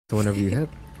So whenever you hit.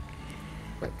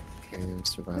 Wait, okay,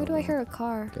 survival. Where do I hear a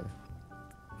car? Okay.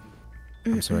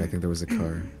 I'm sorry, I think there was a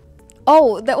car.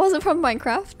 Oh, that wasn't from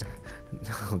Minecraft?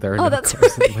 No, there are no that's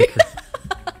cars in right.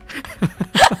 Minecraft.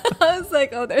 I was like,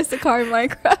 oh, there's a car in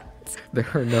Minecraft. There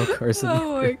are no cars in Minecraft.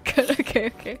 Oh my god,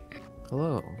 okay.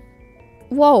 Hello.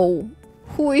 Whoa.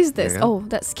 Who is this? Yeah. Oh,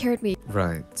 that scared me.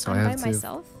 Right, so I'm I by have to...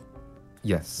 myself?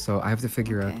 Yes, so I have to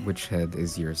figure out Okay. which head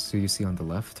is yours. So you see on the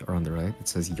left or on the right, it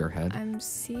says your head. I'm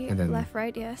seeing And then- left,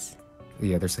 right, yes.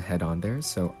 Yeah, there's a head on there,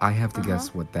 so I have to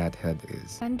guess what that head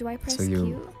is. And do I press So you...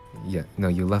 Q? Yeah, no,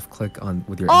 you left click on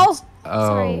with your Oh! axe. Oh,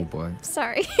 Sorry. boy.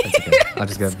 Sorry. That's okay. I'll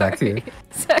just get back to you.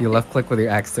 Sorry. You left click with your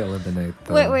axe to eliminate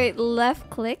the... Wait, left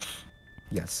click?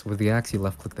 Yes, with the axe, you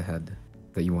left click the head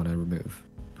that you want to remove.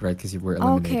 Right, because you were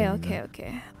eliminating...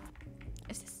 Okay.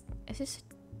 Is this...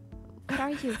 What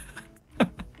are you?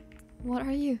 What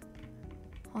are you?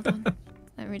 Hold on.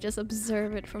 Let me just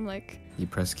observe it from like... You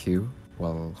press Q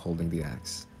while holding the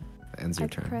axe. That ends your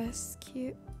turn. press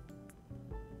Q.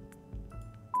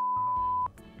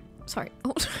 Sorry.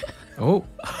 Oh. Oh!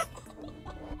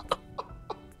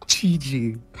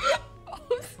 Gigi.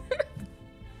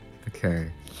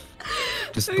 Okay.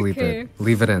 Just bleep Okay. it.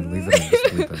 Leave it in. Leave it in. Just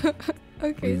bleep it.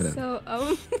 Okay, Leave it in.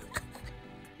 so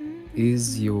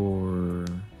Is your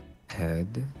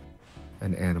head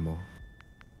an animal?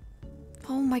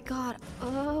 oh my god.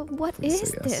 What Please is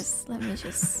say yes. this? Let me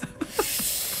just...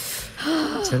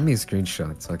 Send me a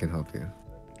screenshot so I can help you.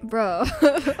 Bro.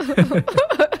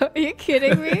 Are you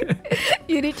kidding me?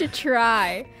 You need to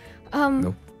try.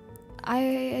 Nope.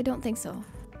 I don't think so.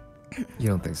 You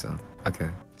don't think so? Okay.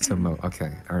 So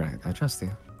okay. Alright. I trust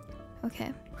you.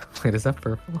 Okay. Wait, is that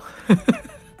purple? Why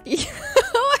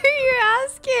are you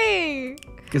asking?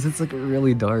 Because it's like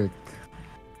really dark.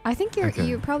 I think Okay.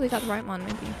 you probably got the right one,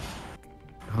 maybe.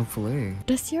 Hopefully.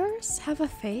 Does yours have a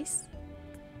face?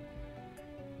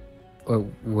 Oh,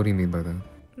 what do you mean by that?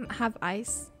 Have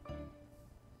eyes?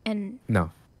 And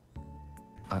No.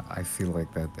 I feel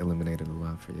like that eliminated a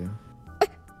lot for you.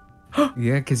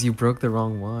 Yeah, because you broke the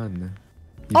wrong one.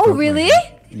 You oh broke my really?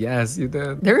 head. Yes, you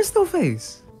did. There is no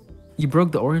face. You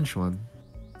broke the orange one.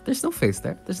 There's no face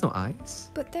there. There's no eyes.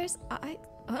 But there's eye.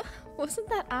 Wasn't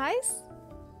that eyes?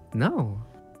 No.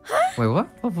 Wait, what?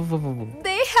 Whoa.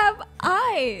 They have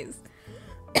eyes.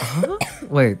 Huh?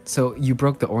 Wait, so you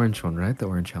broke the orange one, right? The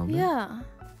orange helmet? Yeah.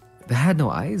 That had no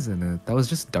eyes in it. That was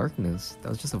just darkness. That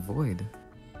was just a void.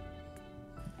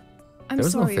 I'm There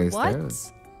was no sorry. face what? there.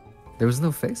 There was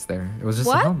no face there. It was just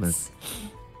what? a helmet.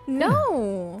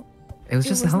 No. It was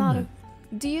just a helmet.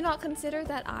 Do you not consider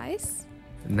that eyes?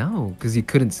 No, because you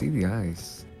couldn't see the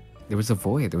eyes. There was a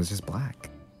void. It was just black.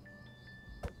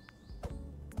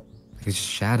 It was just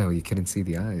shadow. You couldn't see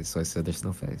the eyes. So I said there's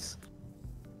no face.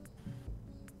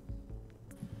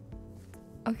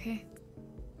 Okay.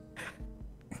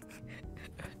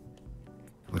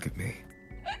 Look at me.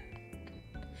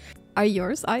 Are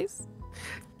yours eyes?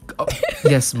 Oh,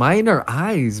 yes, mine are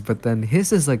eyes, but then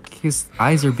his is like his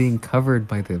eyes are being covered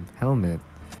by the helmet.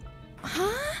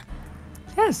 Huh?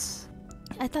 Yes.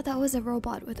 I thought that was a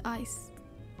robot with eyes.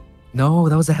 No,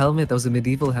 that was a helmet. That was a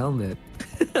medieval helmet.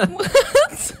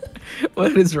 What?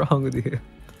 What is wrong with you?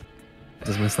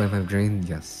 Does my slime have green?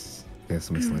 Yes. Yes,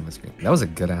 my slime has green. That was a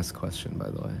good ass question, by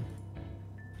the way.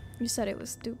 You said it was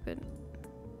stupid.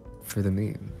 For the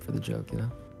meme, for the joke, you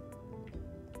know?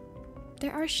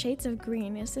 There are shades of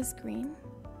green. Is this green?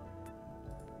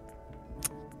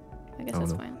 I guess Oh,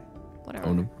 that's no. fine. Whatever.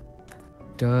 Oh no.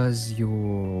 Does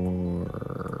your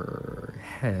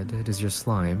head, does your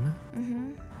slime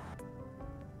Mm-hmm.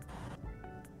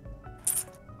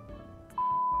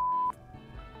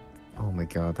 Oh my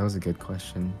god, that was a good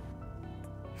question.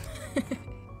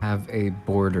 Have a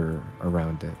border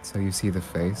around it. So you see the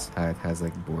face, how it has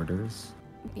like borders?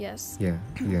 Yes. Yeah.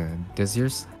 Does your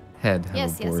head have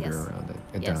Yes, a yes, border yes. around it?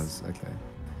 It Yes. does, okay.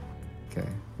 Okay,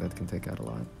 that can take out a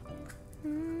lot.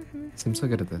 Mm-hmm. Seems so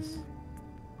good at this.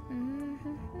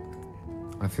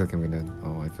 Mm-hmm. I feel like I'm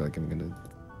gonna, I feel like I'm gonna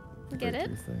Get break it?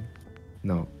 your thing.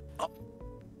 No.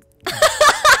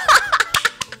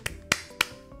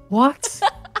 What?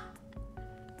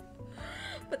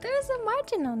 But there's a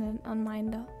margin on it on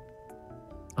mine though.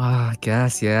 I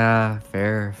guess, yeah.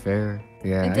 Fair.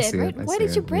 Yeah, It I did, see right? it. I Why see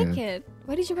did you it, break yeah. it?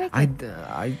 Why did you break I it?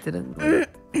 didn't.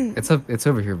 It's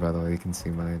over here, by the way. You can see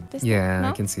mine. This Yeah, one? I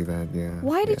No? can see that. Yeah.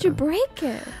 Why did you break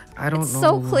it? I don't It's know.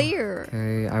 so clear.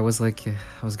 Okay, I was like,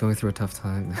 I was going through a tough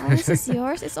time. Oh, this is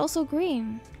yours? It's also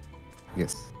green.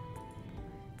 Yes.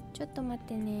 ちょっと待っ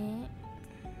てね.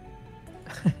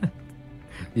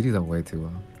 You do that way too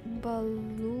well.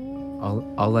 Baloo.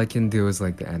 All I can do is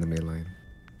like the anime line.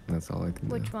 That's all I can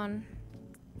do. Which one?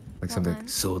 Like Hold something on.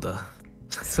 soda.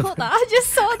 Soda, just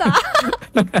soda.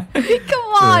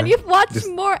 Come on, Yeah, you've watched just-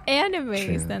 more animes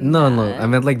Sure. than No, that. no, I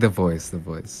meant like the voice, the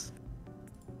voice.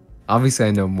 Obviously,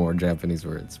 I know more Japanese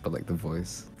words, but like the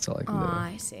voice. That's all I can Oh, do.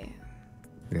 I see.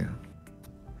 Yeah.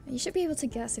 You should be able to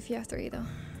guess if you have 3 though.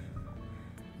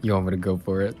 You want me to go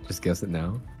for it? Just guess it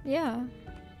now. Yeah.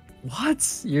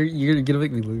 What? You're gonna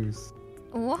make me lose.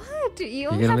 What? You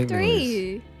only gonna have make me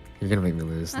 3. You're gonna make me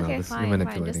lose. No, Okay, this, fine, you're fine,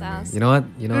 manipulating just me. ask. You know what?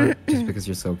 You know what? Just because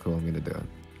you're so cool, I'm gonna do it.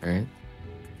 All right?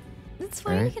 That's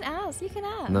fine. Right? You can ask. You can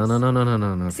ask. No, no, no, no, no,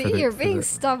 no, no. See, For the- you're for being the-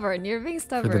 stubborn. You're being For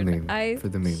stubborn. the meme. I For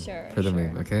the meme. Sure. For the sure.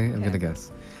 meme. Okay? I'm Okay. gonna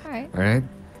guess. All right. All right?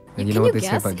 And you Can know what you they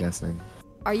say guess? about guessing?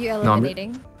 Are you I'm-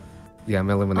 eliminating? Yeah, I'm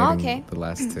eliminating okay. the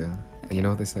last 2. And you know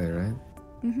what they say, right?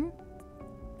 Mm-hmm.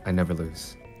 I never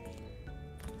lose.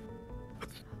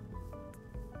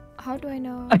 How do I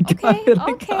know? I got Okay. it,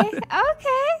 I Okay.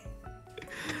 Okay.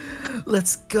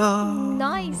 Let's go.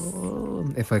 Nice.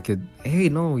 If I could. Hey,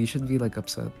 no, you should be like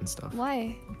upset and stuff.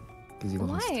 Why? Because you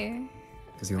lost. Why?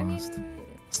 Because you I lost. mean,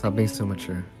 Stop being so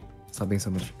mature. Stop being so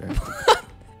mature.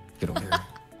 Get over here.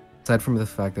 Aside from the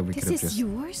fact that we could this have is just.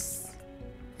 yours.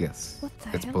 Yes. What the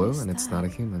It's hell blue is and it's that? not a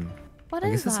human. What I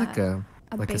is guess it's like that?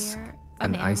 a like a s- bear?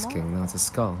 an ice animal? king. No, it's a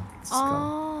skull. It's a skull.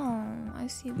 Oh, I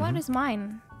see. What Mhm. is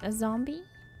mine? A zombie?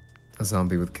 A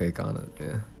zombie with cake on it.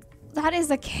 Yeah. That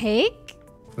is a cake?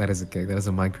 That is a cake. That is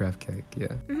a Minecraft cake. Yeah.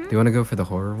 Mhm. Do you want to go for the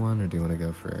horror one or do you want to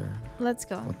go for? Let's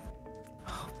go.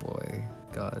 Oh boy,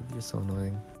 God, you're so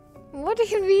annoying. What do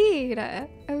you mean? I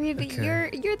mean,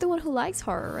 Okay. you're the one who likes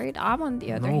horror, right? I'm on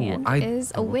the other hand I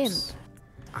is a wimp. oops.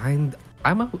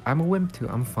 I'm a wimp too.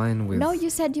 I'm fine with. No, you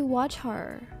said you watch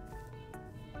horror.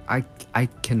 I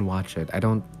can watch it. I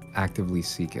don't actively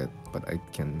seek it, but I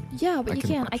can. Yeah, but I you can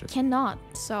can't. I watch it. cannot.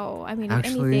 So I mean, if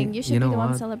Actually, anything, you should you be know the one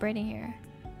what? celebrating here.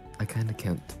 I kind of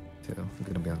can't too. I'm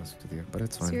gonna be honest with you, but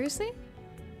it's fine. Seriously?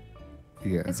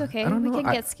 Yeah. It's okay. I don't We know.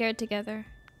 can get scared together.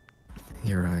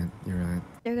 You're right. You're right.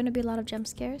 There are gonna be a lot of jump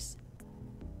scares.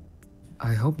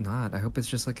 I hope not. I hope it's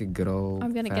just like a good old.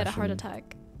 I'm gonna get a heart fashioned-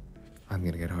 attack. I'm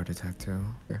gonna get a heart attack too.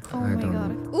 Oh I my don't god.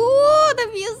 know. Ooh, the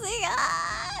music!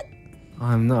 Ah!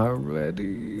 I'm not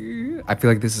ready. I feel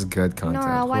like this is good content.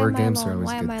 Nora, why Horror am I games are alone? always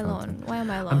Why good am I alone? content. Why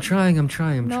am I alone? I'm trying. I'm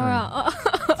trying. Nora.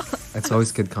 It's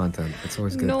always good content. It's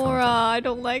always good Nora, content. I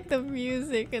don't like the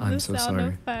music and I'm the so sound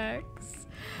sorry. effects.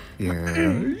 Yeah.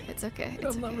 It's okay.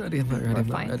 It's I'm okay. not ready. I'm not ready. We're I'm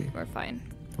not fine. ready. We're fine.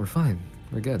 We're fine.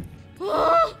 We're good.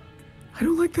 okay, I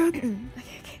don't like that. okay.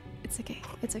 It's okay.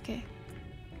 It's okay.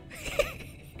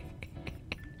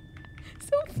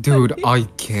 So Dude, funny. I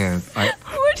can't.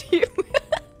 What do you?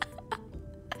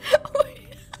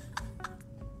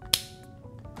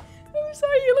 I'm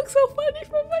sorry. You look so funny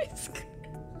from my screen.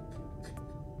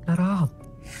 Not all.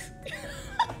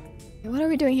 What are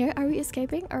we doing here? Are we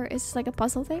escaping, or is this like a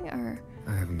puzzle thing, or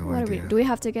I have no what are we? idea. Do we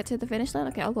have to get to the finish line?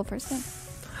 Okay, I'll go first then.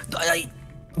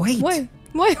 Wait. Why?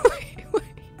 Why?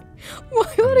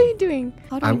 What are you doing?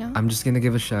 How do I know? I'm just gonna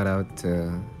give a shout out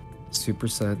to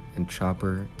Superset and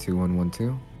Chopper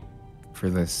 2112 for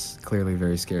this clearly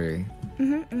very scary.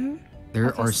 There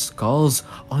Okay, are s- skulls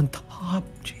on top,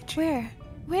 Gigi. Where?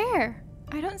 Where?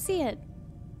 I don't see it.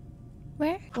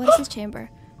 Where? What is this chamber?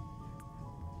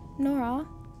 Nora,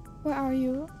 where are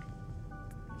you?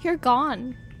 You're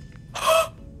gone.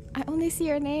 I only see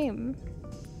your name.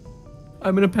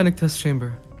 I'm in a panic test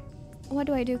chamber. What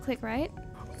do I do? Click right?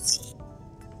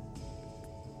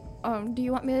 Do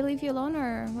you want me to leave you alone,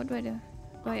 or what do I do?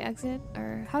 Do I exit,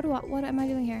 or what am I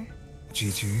doing here?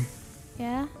 Gigi,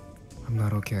 Yeah? I'm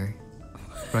not okay.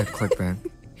 Right click that.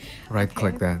 Right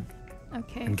click that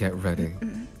Okay. and get ready.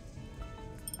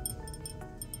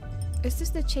 Is this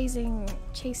the chasing?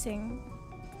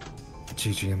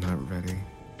 Gigi, I'm not ready.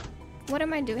 What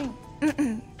am I doing?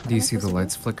 Do you see the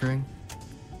lights flickering?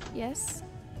 Yes.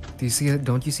 Do you see it?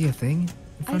 Don't you see a thing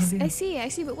in front of you? I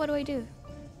see, but what do I do?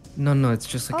 No, it's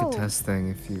just like Oh. a test thing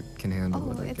if you can handle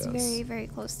Oh, it, I it's guess. very, very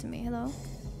close to me. Hello?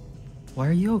 Why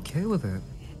are you okay with it?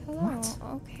 Hello? What?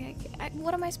 Okay.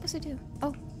 What am I supposed to do?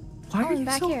 Oh. Why Oh, are I'm you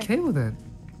back so here. okay with it?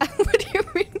 What do you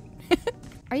mean?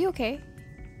 Are you okay?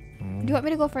 No. Do you want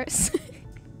me to go first?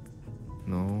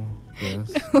 No.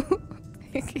 Yes.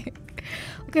 Okay.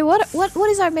 Okay, what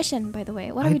is our mission, by the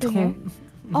way? What are we doing here?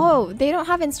 Oh, they don't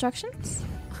have instructions?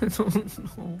 I don't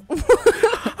know.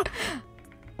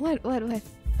 What?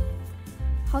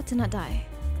 How to not die.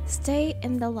 Stay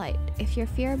in the light. If your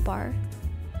fear bar...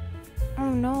 Oh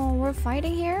no, we're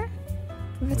fighting here?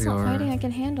 If it's We not are. fighting, I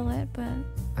can handle it, but...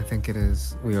 I think it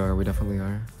is. We definitely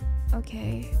are.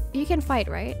 Okay. You can fight,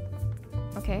 right?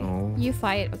 Okay. No. You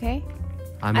fight, okay?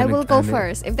 I'm I in a- will go I'm in-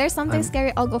 first. If there's something I'm-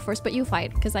 scary, I'll go first, but you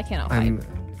fight, because I cannot fight.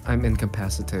 I'm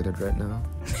incapacitated right now.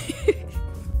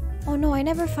 Oh no, I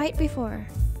never fight before.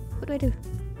 What do I do?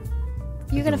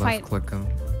 You're gonna fight. Click him.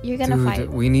 You're gonna Dude, fight.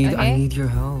 we need. Okay? I need your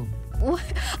help. What?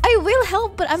 I will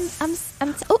help, but I'm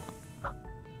oh.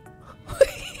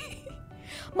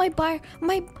 My bar,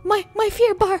 my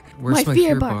fear bar. Where's my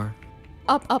fear bar?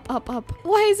 Up.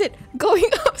 Why is it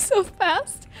going up so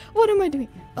fast? What am I doing?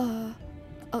 A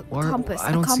compass.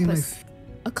 I don't see my.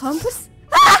 A compass?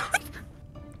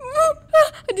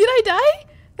 Did I die?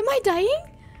 Am I dying?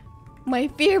 My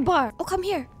fear bar. Oh, come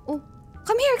here. Oh,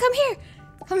 come here. Come here.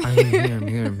 I'm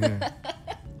here.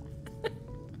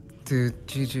 Dude,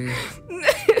 Gigi.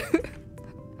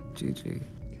 Gigi.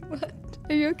 What?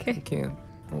 Are you okay? I can't.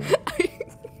 Oh.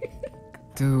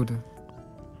 Dude.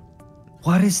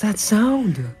 What is that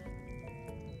sound?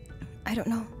 I don't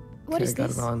know. What okay, is I got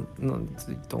this? it on. No,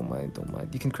 don't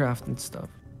mind. You can craft and stuff.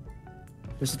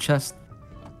 There's a chest.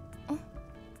 Oh.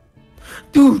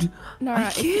 Dude, Nora,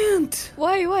 I can't.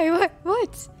 Why?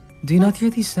 What? Do you not hear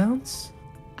these sounds?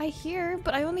 I hear,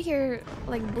 but I only hear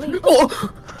like blink.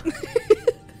 Oh!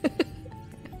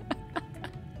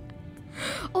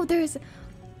 Oh, there's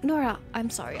Nora. I'm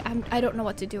sorry. I don't know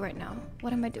what to do right now.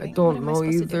 What am I doing? I don't know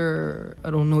either. I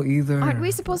don't know either. Aren't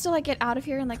we supposed to like get out of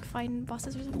here and like find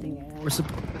bosses or something?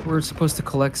 We're supposed to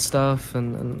collect stuff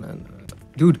and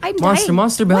dude, I'm monster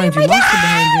dying. behind you,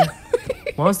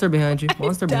 monster behind you,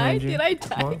 monster behind you. Did I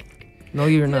die? No,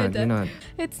 you're not. You're not.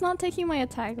 It's not taking my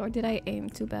attack, or did I aim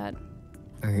too bad?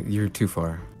 You're too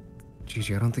far.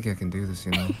 Gigi, I don't think I can do this,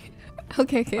 you know.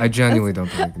 Okay. I genuinely don't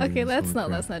think I can do Okay, this.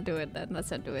 let's not do it then. Let's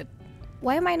not do it.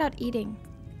 Why am I not eating?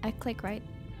 I click right,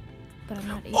 but I'm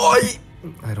not eating.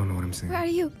 I don't know what I'm saying. Where are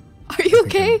you? Are you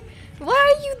okay? Why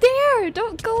are you there?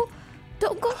 Don't go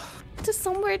to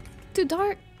somewhere too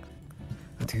dark.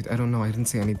 Dude, I don't know. I didn't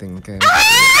say anything. Okay.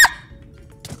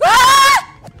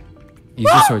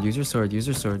 Use your sword.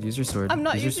 I'm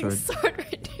not use using your sword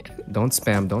right now. Don't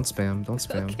spam.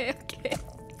 Okay.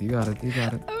 You got it.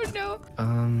 Oh no.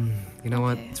 You know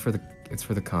what? It's for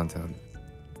the content.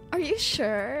 Are you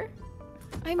sure?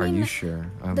 I mean, are you sure?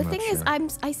 I'm the not thing sure.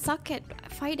 is, I suck at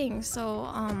fighting, so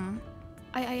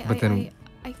I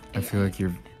feel like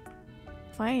you're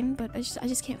fine, but I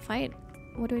just can't fight.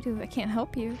 What do I do? I can't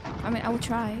help you. I mean, I will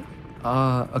try.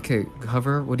 Okay,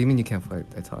 hover. What do you mean you can't fight?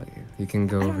 I taught you. You can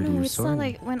go over to your it's sword. not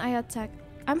like when I attack.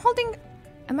 I'm holding.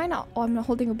 Am I not? Oh, I'm not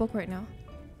holding a book right now.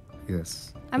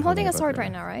 Yes. I'm holding a sword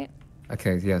right now, right?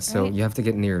 Okay, yeah. So Right? you have to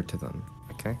get nearer to them.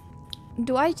 Okay.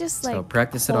 Do I just like? So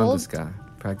practice it on hold? this guy.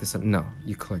 Practice it. No,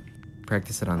 you click.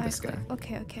 Practice it on this guy.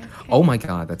 Okay. Oh my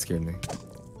god, that scared me.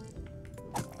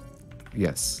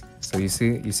 Yes. So you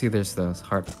see there's the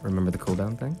heart, remember the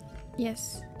cooldown thing?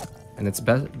 Yes. And it's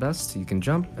best you can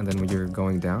jump, and then when you're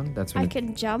going down, that's when I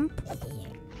can jump.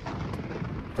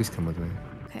 Please come with me.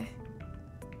 Okay.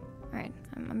 Alright,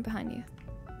 I'm behind you.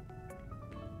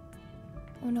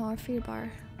 Oh no, our fear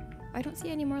bar. I don't see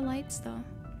any more lights though.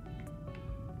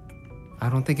 I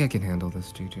don't think I can handle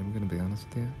this, Gigi. I'm gonna be honest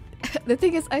with you. The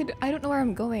thing is, I don't know where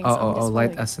I'm going. So I'm just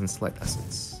light following.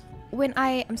 essence. When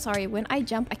I'm sorry, when I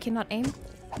jump, I cannot aim.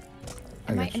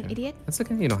 Am I an idiot? That's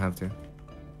okay, you don't have to.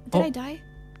 Did I die?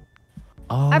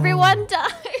 Oh. Everyone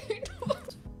died!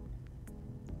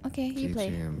 Okay, you Gigi,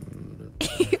 play.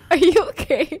 Are you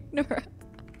okay, Nora?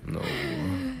 No.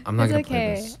 I'm not gonna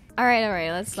play this. Alright,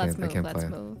 let's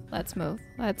move.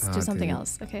 Let's do something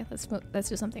else. Okay, let's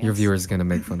do something else. Your viewers gonna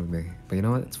make fun of me. But you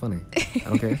know what? It's funny. I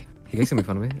don't care. You guys can make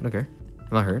fun of me. I don't care.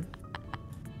 I'm not hurt.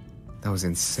 That was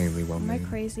insanely well made. Am I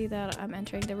crazy that I'm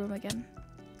entering the room again?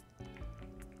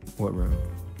 What room?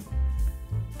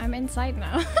 I'm inside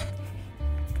now.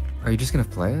 Are you just gonna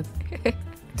play it?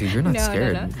 Dude, you're not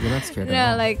scared. No. You're not scared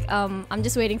at all. Like, I'm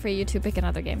just waiting for you to pick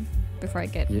another game before I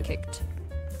get kicked.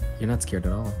 You're not scared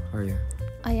at all, are you?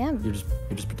 I am. You're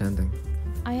just pretending.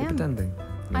 I am. You're pretending.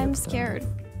 I'm scared.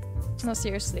 No,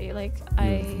 seriously. Like,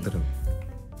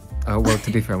 well,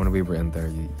 to be fair, when we were in there,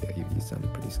 you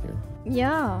sounded pretty scared.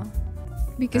 Yeah.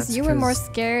 Because you were more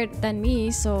scared than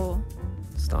me, so...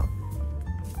 Stop.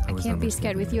 I can't be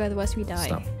scared with you, otherwise we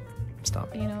die.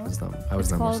 Stop. You know? I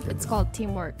was not more scared. It's called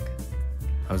teamwork.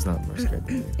 I was not more scared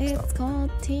than you. It's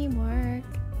called teamwork.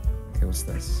 Okay, what's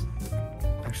this?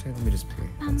 Actually, let me just play.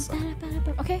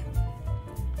 Okay.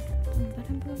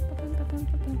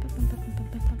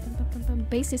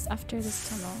 Base is after this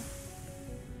tunnel.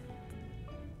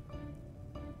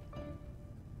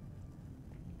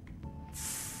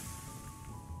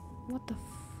 What the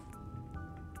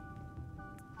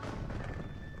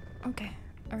Okay.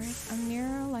 Alright, I'm near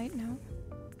a light now.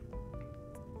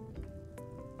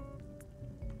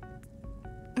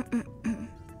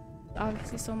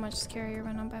 Obviously so much scarier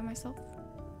when I'm by myself.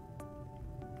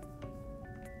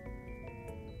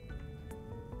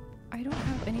 I don't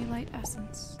have any light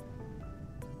essence.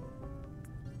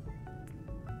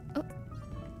 Oh.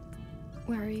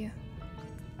 Where are you?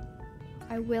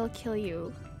 I will kill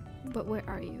you. But where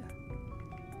are you?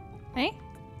 Hey?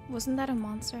 Wasn't that a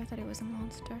monster? I thought it was a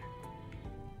monster.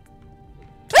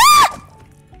 Ah!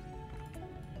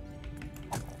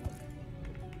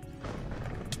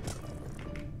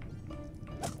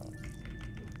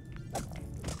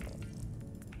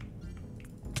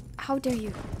 How dare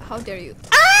you? How dare you?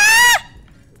 Ah!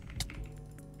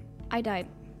 I died.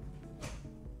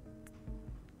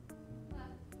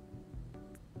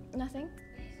 Nothing?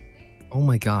 Oh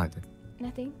my god.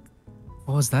 Nothing?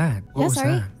 What was that? What was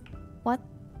sorry. that? What?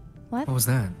 What? What was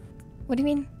that? What do you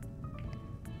mean?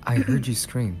 I heard you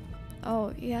scream.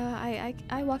 Oh, yeah,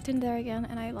 I walked in there again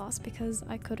and I lost because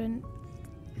I couldn't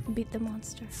beat the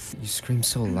monster. You screamed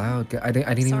so loud. I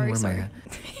didn't even wear my...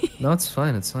 No, it's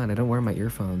fine, it's fine. I don't wear my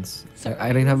earphones. I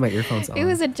didn't have my earphones on. It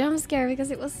was a jump scare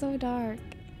because it was so dark.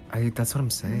 That's what I'm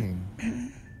saying.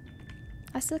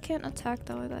 I still can't attack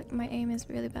though, like my aim is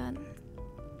really bad.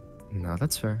 No,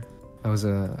 that's fair.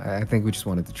 I think we just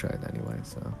wanted to try it anyway,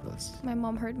 so that's... My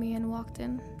mom heard me and walked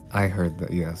in. I heard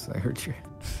that, yes, I heard you.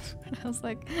 And I was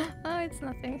like, oh, it's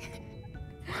nothing.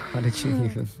 How did you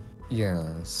even...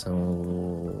 so...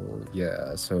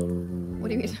 What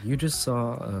do you mean? You just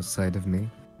saw a side of me.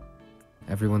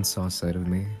 Everyone saw a side of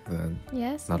me that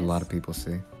Yes. not a lot of people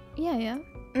see. Yeah, yeah.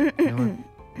 You know what?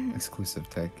 Exclusive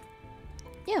take.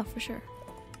 Yeah, for sure.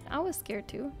 I was scared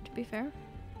too, to be fair.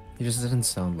 You just didn't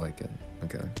sound like it.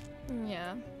 Okay.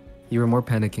 Yeah. You were more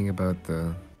panicking about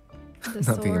the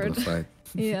not being able to fight.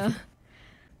 Yeah.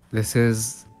 This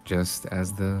is just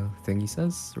as the thingy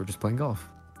says. We're just playing golf.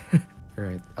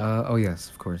 Alright. Oh yes,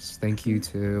 of course. Thank you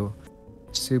to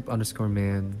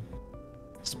Soup_man,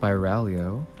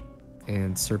 Spiralio,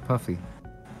 and Sir Puffy.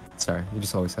 Sorry, you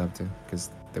just always have to, because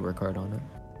they work hard on it.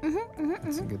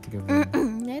 It's good to give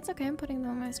them. Yeah, it's okay. I'm putting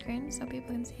them on my screen so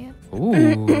people can see it. Ooh,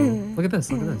 look at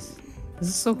this, look at this. This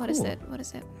is so cool. What is it? What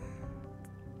is it?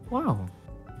 Wow.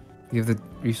 You have the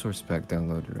resource pack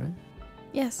downloaded, right?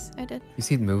 Yes, I did. You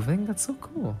see it moving? That's so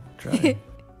cool. Try.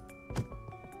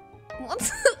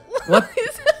 What? What?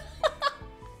 Is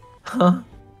Huh?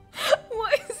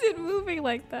 Why is it moving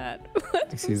like that?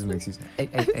 What? Excuse me. Hey,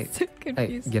 I'm so hey,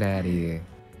 confused. get out of here.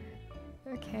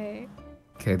 Okay.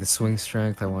 Okay, the swing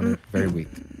strength, I want it very weak.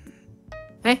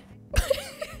 Hey.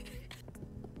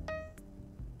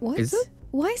 What? Is...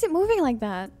 Why is it moving like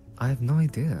that? I have no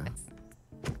idea.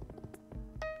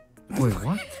 Wait,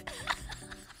 what?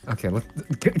 Okay,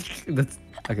 let's...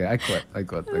 Okay, I quit.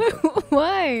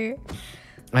 Why?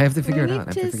 I have to figure We it out. I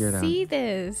have to figure it out. see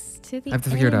this to the I have to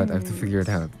figure it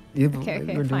out. Yeah, but Okay,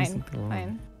 we're doing fine, something wrong.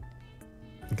 fine.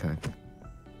 Okay.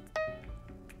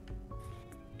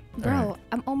 Bro, Alright.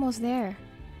 I'm almost there.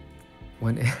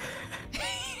 When...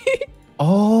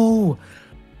 Oh!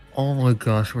 Oh my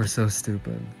gosh, we're so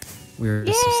stupid. We're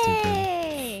so stupid.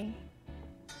 Yay!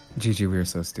 Gigi, we are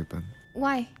so stupid.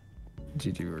 Why?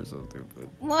 Gigi, we're so stupid.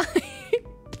 Why?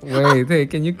 Wait, hey,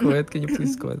 can you quit? Can you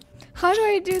please quit? How do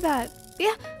I do that?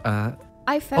 Yeah.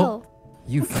 I fell.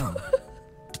 You fell.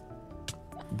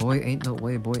 Boy, ain't no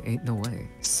way. Boy, ain't no way.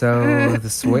 So the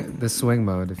swing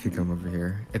mode, if you come over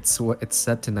here, it's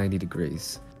set to 90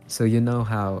 degrees. So you know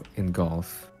how in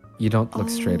golf you don't look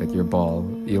straight at your ball.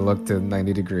 You look to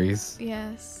 90 degrees.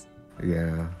 Yes.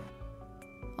 Yeah.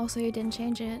 Also, you didn't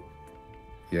change it.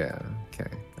 Yeah. Okay.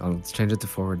 Let's change it to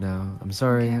forward now. I'm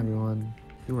sorry, Okay. everyone.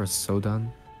 You are so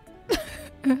done.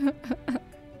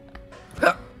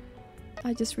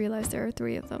 I just realized there are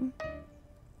 3 of them.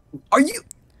 Are you?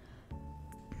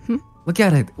 Look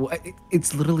at it.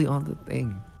 It's literally on the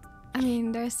thing. I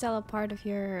mean, there's still a part of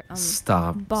your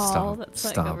Stop. ball that's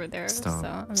like over there. Stop. So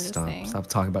I'm just Stop. saying. Stop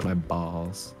talking about my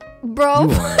balls. Bro.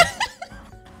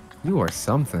 You are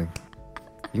something.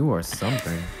 You are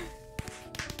something.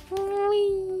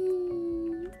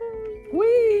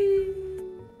 Wee.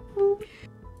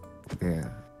 Yeah.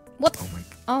 What? Oh my.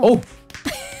 Oh.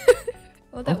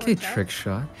 Well, that Okay, worked out.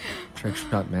 trick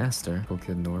shot master. Cool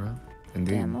kid Nora.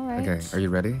 Indeed. Damn, alright. Okay, are you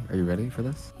ready? Are you ready for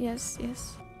this? Yes,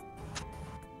 yes.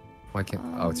 Why can't?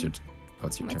 it's your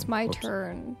turn. It's my Oops.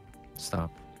 turn.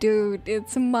 Stop. Dude,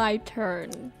 it's my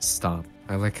turn. Stop.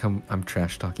 I like how I'm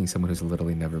trash talking someone who's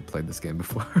literally never played this game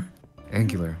before.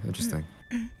 Angular, interesting.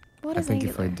 What I is think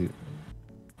angular? if I do,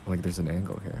 like, there's an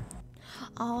angle here.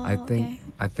 Oh, I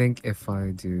think if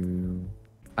I do,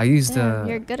 I used Damn,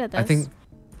 you're good at this.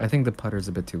 I think the putter's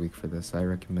a bit too weak for this. I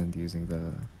recommend using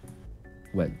the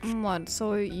wedge. What?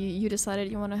 So you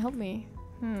decided you want to help me?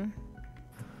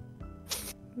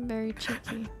 Very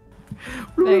cheeky.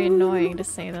 Very annoying to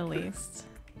say the least.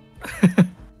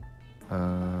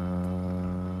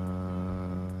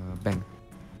 Bang.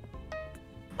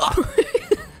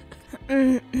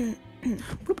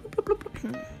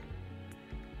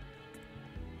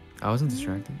 I wasn't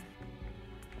distracted.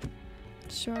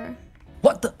 Sure.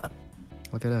 What the?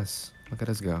 Look at us. Look at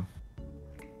us go.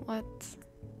 What?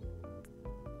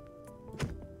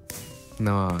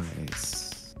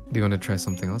 Nice. Do you want to try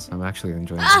something else? I'm actually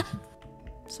enjoying Ah! it.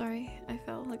 Sorry, I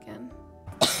fell again.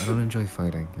 I don't enjoy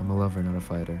fighting. I'm a lover, not a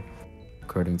fighter.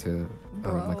 According to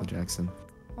Bro. Michael Jackson.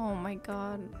 Oh my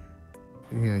god.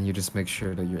 Yeah, you just make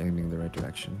sure that you're aiming in the right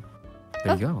direction.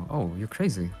 There you go. Oh, you're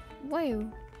crazy. Wow.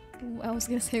 I was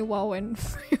gonna say wow and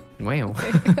Wow.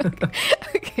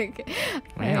 okay.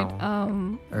 Wow.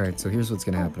 Alright, Alright, so here's what's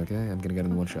gonna happen, okay? I'm gonna get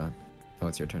in one shot. Oh,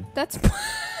 it's your turn. that's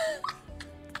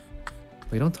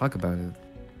We don't talk about it.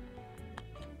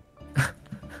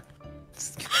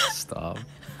 Stop.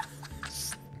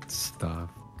 Stop.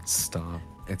 Stop.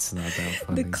 It's not that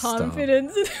funny. the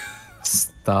confidence.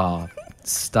 Stop.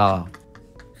 Stop.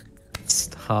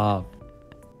 Stop.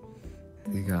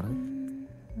 You got it?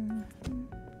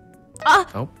 Ah!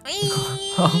 Oh.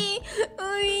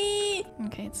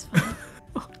 Okay, it's fine.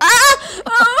 Ah!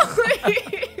 Oh!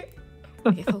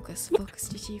 Okay, focus,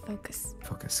 Gigi, focus.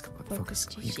 Focus, come on, focus.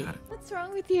 You Gigi. got it. What's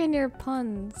wrong with you and your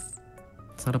puns?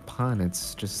 It's not a pun,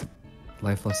 it's just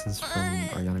life lessons from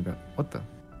Ariana Grande. What the?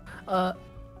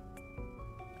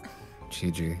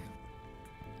 Gigi.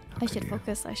 I should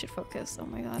focus. Oh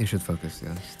my god. You should focus,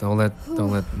 yes. Don't let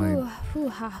my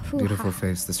beautiful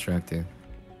face distract you.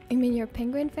 You mean your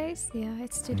penguin face? Yeah,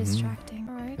 it's too distracting.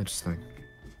 Alright. Interesting.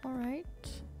 Alright.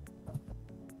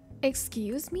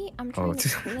 Excuse me? I'm trying to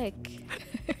click.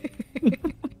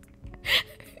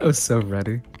 I was so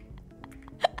ready.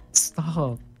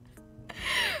 Stop.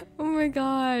 Oh my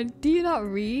god. Do you not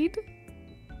read?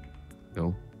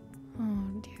 No.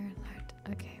 Oh dear lord.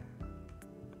 Okay.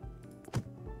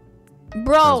 That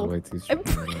Bro! was way too strong.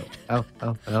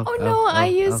 Oh no, I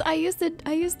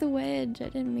used the wedge. I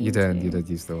didn't mean You to. did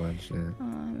use the wedge, yeah. Oh,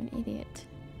 I'm an idiot.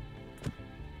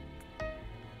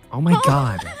 Oh my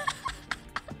god.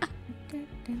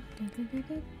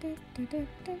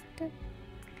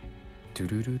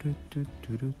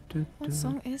 What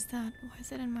song is that? Why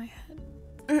is it in my head?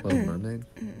 Little Mermaid.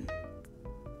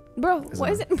 Bro, why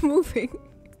is it moving?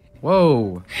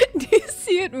 Whoa. Do you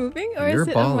see it moving? Or Your is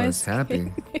it on ball my is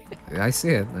happy. I see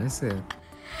it.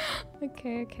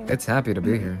 Okay. It's happy to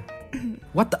be here.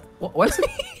 What the? What is it?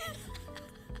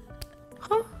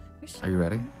 Huh? Are you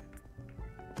ready?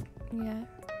 Yeah.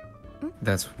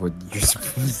 That's what you're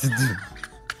supposed to do.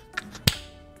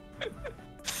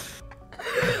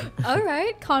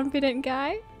 Alright, confident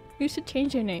guy. You should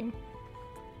change your name.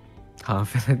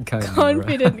 Confident guy.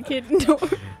 Confident kid. No.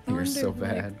 You're so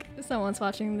bad. Like, someone's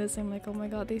watching this. I'm like, oh my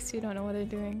god, these two don't know what they're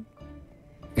doing.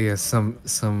 Yeah, some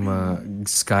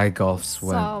sky golf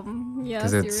sweat. Yeah,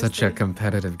 Because it's such a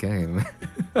competitive game.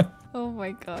 Oh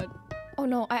my god. Oh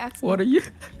no, I accidentally. What are you?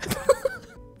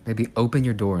 Maybe open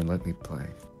your door and let me play.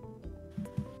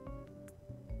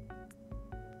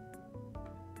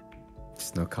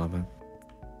 Just no comment.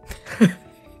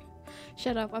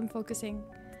 Shut up, I'm focusing.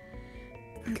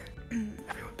 Okay.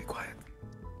 Everyone be quiet.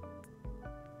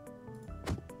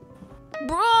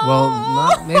 Bro!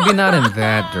 Well, maybe not in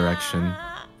that direction.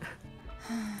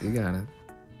 You got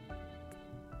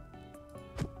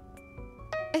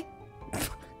it.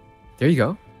 There you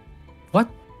go. What?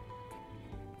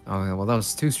 Oh, yeah, well, that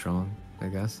was too strong, I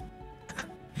guess.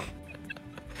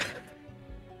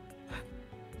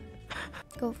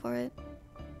 Go for it.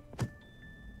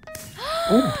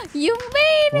 Ooh. You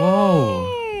made Whoa.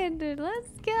 it! Let's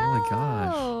go! Oh my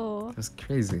gosh. That's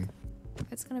crazy.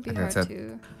 It's gonna be Okay, hard that's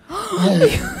to...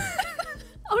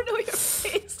 Oh no, your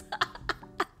face!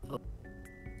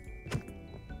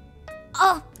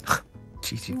 Oh!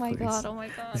 Gigi, Oh my please. god, oh my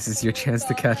god. This is your chance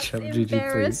to catch up, Gigi,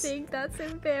 please. That's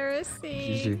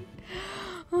embarrassing. Gigi.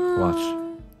 Watch.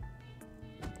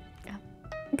 Yeah.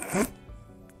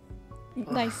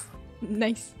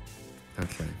 Nice.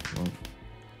 Okay, well,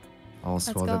 all's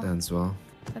Let's well go. that ends well.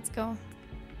 Let's go.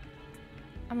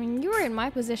 I mean, you were in my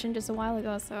position just a while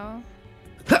ago, so...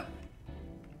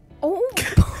 Oh!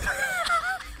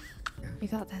 You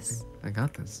got this. I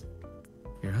got this.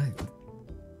 You're right.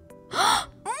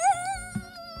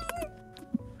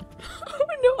 Oh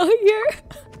no, I hear...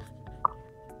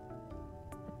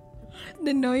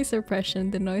 The noise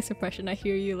suppression, I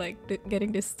hear you like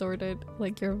getting distorted,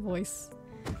 like your voice.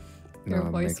 Your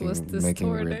voice was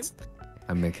distorted.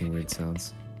 I'm making weird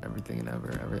sounds. Everything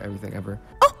ever.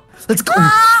 Oh! Let's go!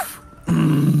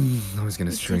 I was gonna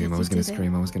You did scream. it, I was you gonna did it.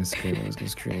 scream. I was gonna scream. I was gonna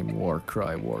scream. War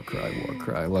cry. War cry. War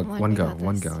cry. Look, Come on, one you go. got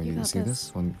One this, go. you You got see this.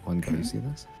 this? One go. You see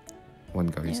this? One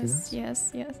go. You see Yes, this?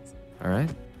 yes, yes. All right.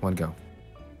 One go.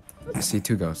 I see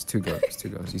two goes. Two goes. Two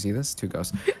goes. You see this? Two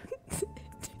goes.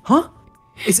 Huh?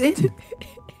 It's in.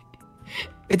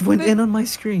 It went in on my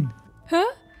screen. Huh?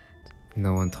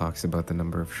 No one talks about the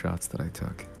number of shots that I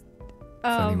took.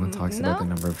 If anyone talks no? about the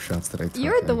number of shots that I took,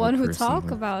 You're the I will one who talk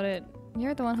personally- about it.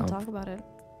 You're the one who I'll- talk about it.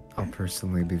 I'll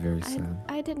personally be very sad.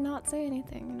 I did not say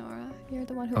anything, Nora. You're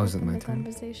the one who Oh, is it opened my the turn?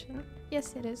 conversation.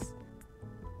 Yes, it is.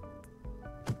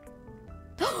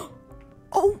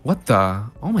 Oh! What the?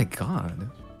 Oh my god.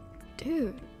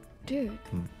 Dude.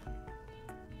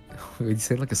 You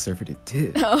say it like a surfer did.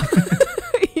 Dude. Oh.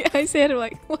 Yeah, I said it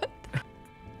like, what?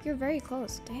 You're very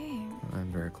close. Dang.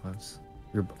 I'm very close.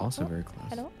 You're also Oh, very close.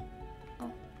 I don't.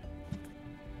 Oh.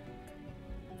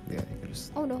 Yeah, you can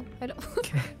just. Oh no, I don't.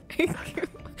 Okay.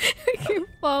 I keep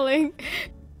falling.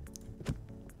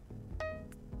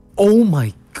 Oh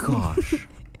my gosh.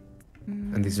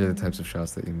 And these are the types of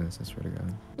shots that you miss, I swear to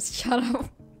God. Shut up.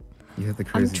 You hit the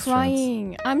I'm crazy shots.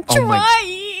 trying. I'm Oh my-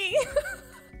 trying.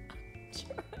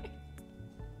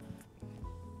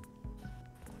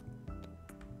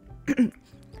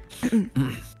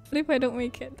 What if I don't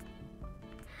make it?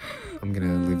 I'm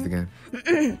gonna leave the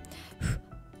game.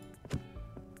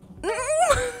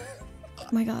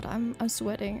 Oh my god, I'm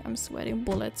sweating. I'm sweating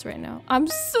bullets right now. I'm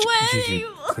sweating. Gigi,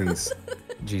 please.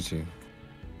 Gigi.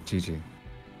 Gigi.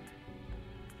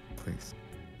 Please.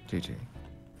 Gigi.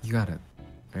 You got it.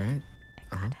 Alright?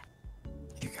 Uh-huh.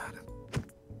 You got it.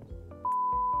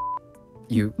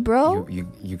 You Bro?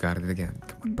 You got it again.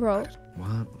 Come on. Bro.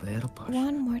 One little push.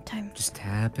 One more time. Just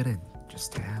tap it in.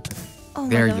 Just tap it in. Oh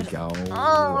There my you god. go.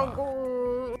 Oh my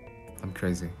god. I'm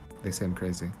crazy. They say I'm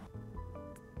crazy.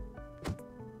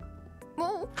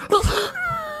 Oh.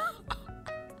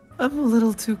 I'm a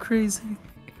little too crazy.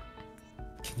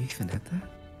 Can you even hit that?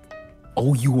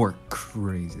 Oh, you are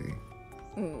crazy.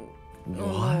 Mm. What?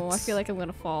 Oh, no, I feel like I'm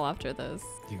gonna fall after this.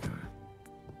 You got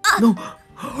it. No!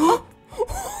 Oh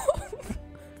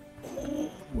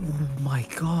my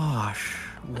gosh.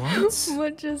 What?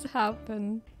 What just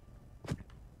happened?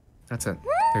 That's it.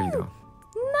 There you go. Nice.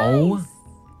 Oh.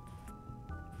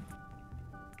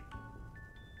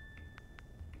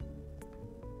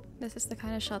 This is the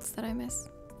kind of shots that I miss.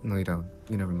 No, you don't.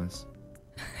 You never miss.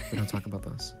 We don't talk about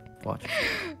those. Watch.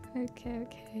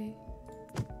 Okay.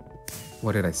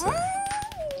 What did I say?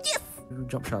 Yes!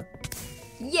 Jump shot.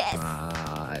 Yes!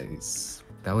 Nice.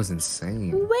 That was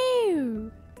insane.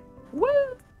 Woo! Woo!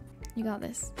 You got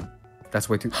this. That's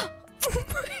way too.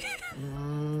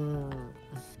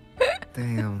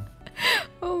 Damn.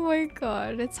 Oh my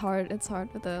god, it's hard. It's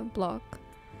hard with a block.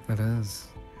 It is.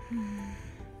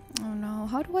 Oh no,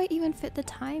 how do I even fit the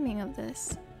timing of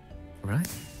this? Right?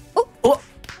 Oh! Oh!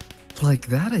 Like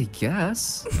that, I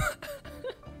guess.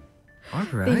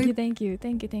 Alright. Thank you.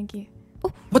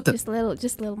 Oh, What the? just a little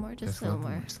more, just a little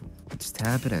more. Just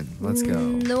tap it in. Let's go.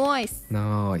 Nice.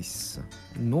 Nice.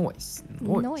 Nice.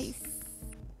 Nice.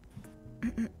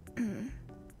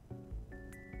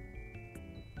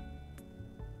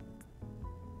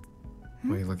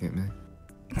 Why are you looking at me?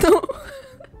 No.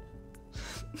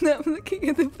 No, I'm looking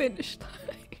at the finish line.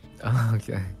 Oh,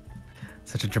 okay.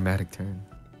 Such a dramatic turn.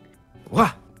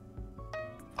 What?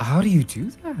 How do you do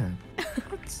that?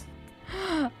 What?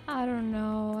 I don't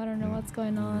know what's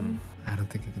going on. I don't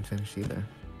think I can finish either.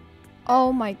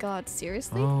 Oh my god,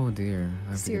 seriously? Oh dear.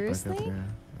 I have to get back Seriously? up there.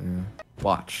 Yeah.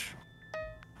 Watch.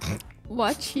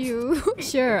 Watch you.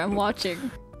 Sure, I'm watching.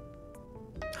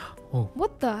 Oh.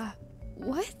 What the?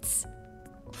 What?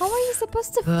 How are you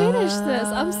supposed to finish this?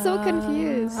 I'm so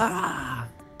confused. Ah.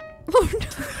 Oh no.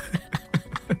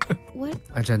 What?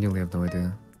 I genuinely have no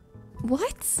idea.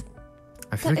 What?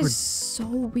 I feel That like is so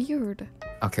weird.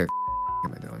 we're... Okay.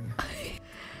 What am I doing?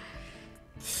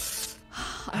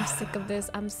 I'm sick of this.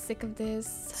 I'm sick of this.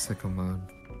 Sicko mode.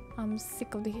 I'm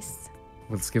sick of this.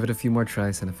 Let's give it a few more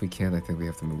tries, and if we can't, I think we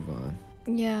have to move on.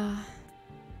 Yeah.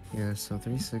 Yeah, so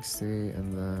 360,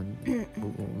 and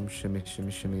then shimmy,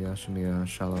 shimmy, shimmy,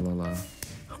 shalalala.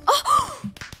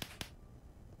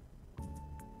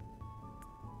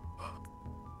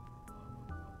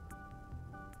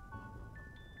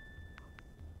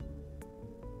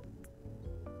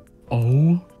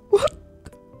 Oh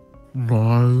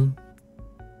my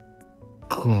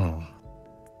god.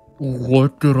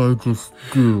 What did I just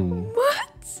do?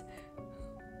 What?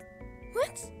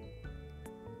 What?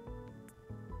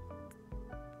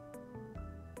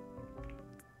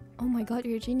 Oh my god,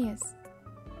 you're a genius.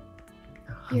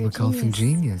 I'm You're a a golfing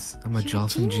genius. genius. I'm a You're a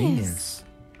golfing genius. genius.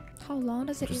 How long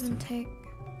does it even Interesting. take?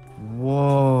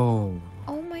 Whoa.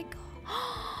 Oh my god.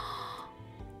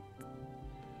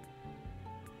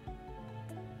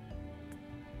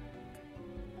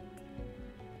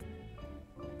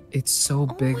 It's so Oh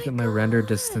big my that my render God.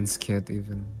 distance can't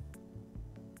even.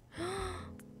 I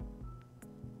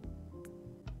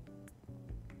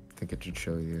think it should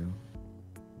show you.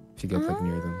 If you get like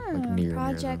near them, like near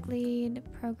Project them. lead,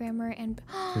 programmer, and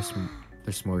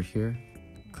There's more here.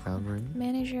 Cloud ring.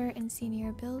 manager and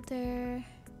senior builder.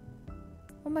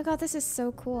 Oh my god, this is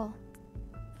so cool.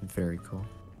 Very cool.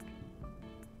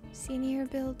 Senior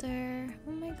builder.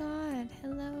 Oh my god,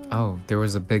 hello. Oh, there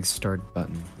was a big start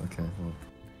button. Okay, well.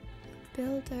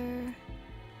 Builder.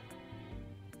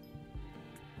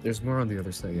 There's more on the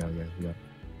other side. Yeah.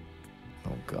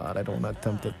 Oh god, I don't want to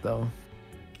attempt it though.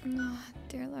 Oh,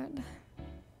 dear lord.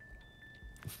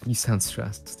 You sound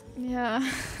stressed. Yeah.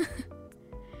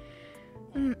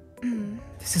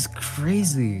 This is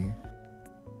crazy.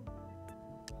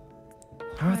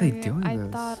 How are they doing I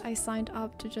this? thought I signed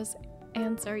up to just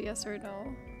answer yes or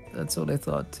no. That's what I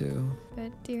thought too.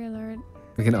 But dear lord.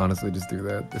 We can honestly just do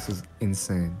that. This is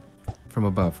insane. From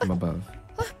above.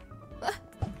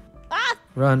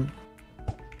 Run.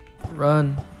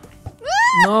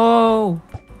 No!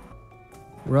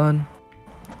 Run.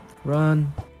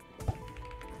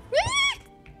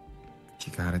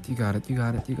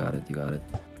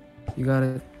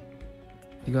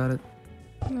 You got it.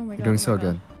 Oh my god. You're doing so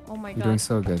good. Oh my god. You're doing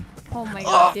so good. Oh my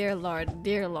god, dear lord,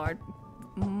 dear lord.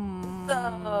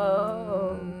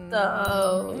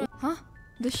 No. Huh?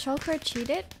 The shulker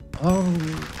cheated? Oh,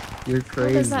 you're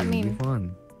crazy. does that mean? You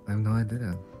won. I have no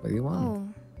idea, but you won. Oh.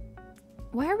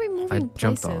 Why are we moving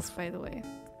jumped places, off. by the way?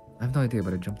 I have no idea,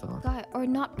 but I jumped off. God, or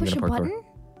not I'm push a gonna parkour. button? I'm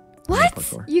gonna What?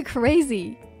 parkour. You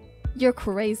crazy. You're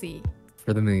crazy.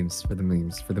 For the memes.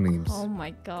 Oh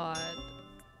my god.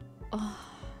 Oh,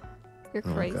 you're Oh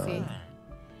my crazy. God.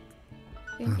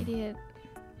 You're an idiot.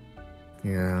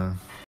 Yeah.